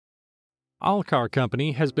Alkar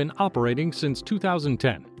Company has been operating since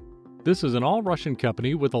 2010. This is an all-Russian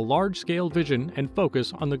company with a large-scale vision and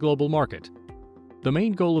focus on the global market. The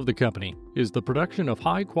main goal of the company is the production of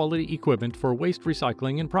high-quality equipment for waste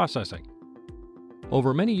recycling and processing.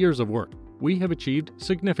 Over many years of work, we have achieved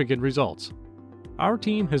significant results. Our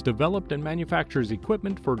team has developed and manufactures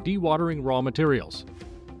equipment for dewatering raw materials.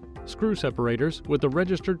 Screw separators with the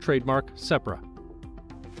registered trademark SEPRA.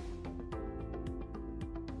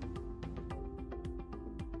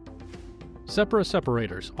 SEPRA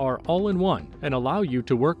separators are all-in-one and allow you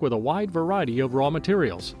to work with a wide variety of raw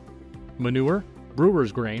materials: manure,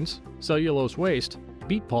 brewer's grains, cellulose waste,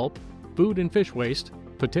 beet pulp, food and fish waste,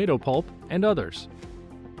 potato pulp, and others.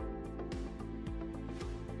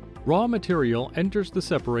 Raw material enters the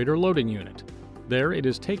separator loading unit. There it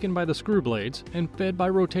is taken by the screw blades and fed by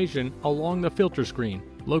rotation along the filter screen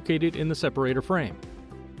located in the separator frame.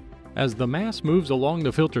 As the mass moves along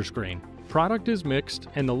the filter screen, product is mixed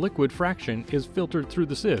and the liquid fraction is filtered through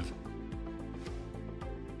the sieve.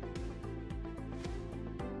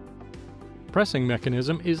 Pressing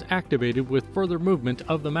mechanism is activated with further movement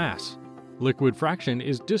of the mass. Liquid fraction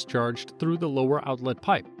is discharged through the lower outlet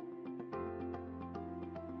pipe.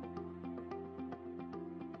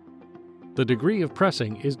 The degree of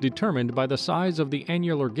pressing is determined by the size of the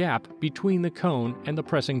annular gap between the cone and the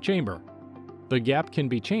pressing chamber. The gap can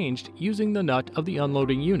be changed using the nut of the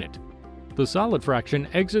unloading unit. The solid fraction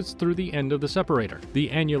exits through the end of the separator, the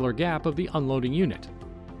annular gap of the unloading unit.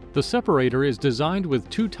 The separator is designed with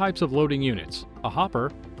two types of loading units: a hopper,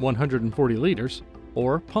 140 liters,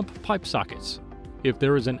 or pump pipe sockets. If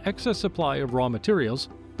there is an excess supply of raw materials,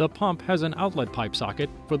 the pump has an outlet pipe socket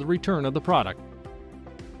for the return of the product.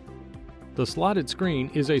 The slotted screen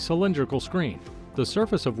is a cylindrical screen, the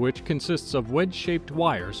surface of which consists of wedge-shaped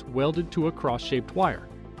wires welded to a cross-shaped wire.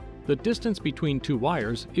 The distance between two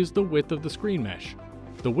wires is the width of the screen mesh.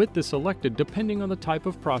 The width is selected depending on the type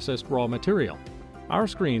of processed raw material. Our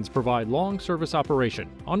screens provide long service operation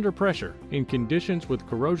under pressure in conditions with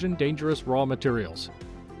corrosion-dangerous raw materials.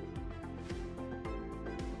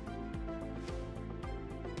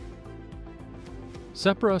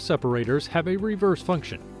 SEPRA separators have a reverse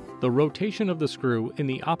function, the rotation of the screw in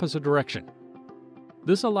the opposite direction.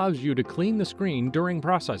 This allows you to clean the screen during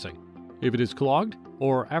processing, if it is clogged,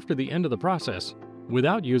 or after the end of the process,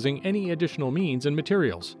 without using any additional means and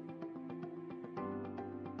materials.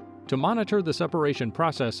 To monitor the separation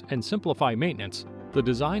process and simplify maintenance, the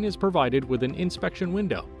design is provided with an inspection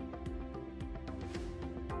window.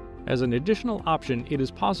 As an additional option, it is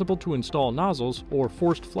possible to install nozzles or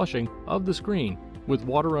forced flushing of the screen with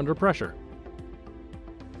water under pressure.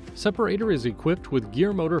 Separator is equipped with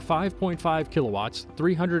gear motor 5.5 kilowatts,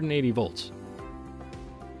 380 volts.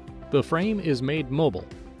 The frame is made mobile,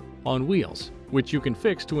 on wheels, which you can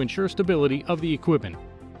fix to ensure stability of the equipment.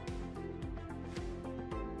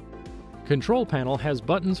 Control panel has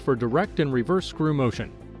buttons for direct and reverse screw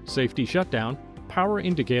motion, safety shutdown, power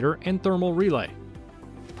indicator, and thermal relay.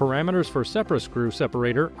 Parameters for SEPRA screw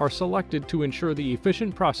separator are selected to ensure the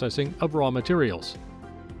efficient processing of raw materials.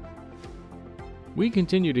 We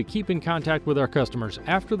continue to keep in contact with our customers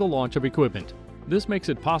after the launch of equipment. This makes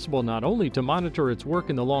it possible not only to monitor its work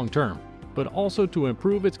in the long term, but also to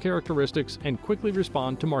improve its characteristics and quickly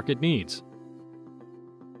respond to market needs.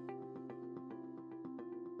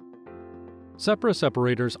 SEPRA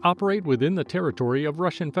separators operate within the territory of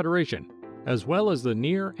Russian Federation, as well as the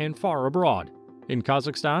near and far abroad, in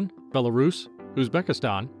Kazakhstan, Belarus,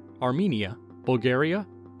 Uzbekistan, Armenia, Bulgaria,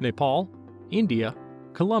 Nepal, India,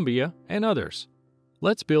 Colombia, and others.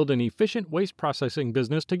 Let's build an efficient waste processing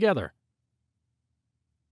business together.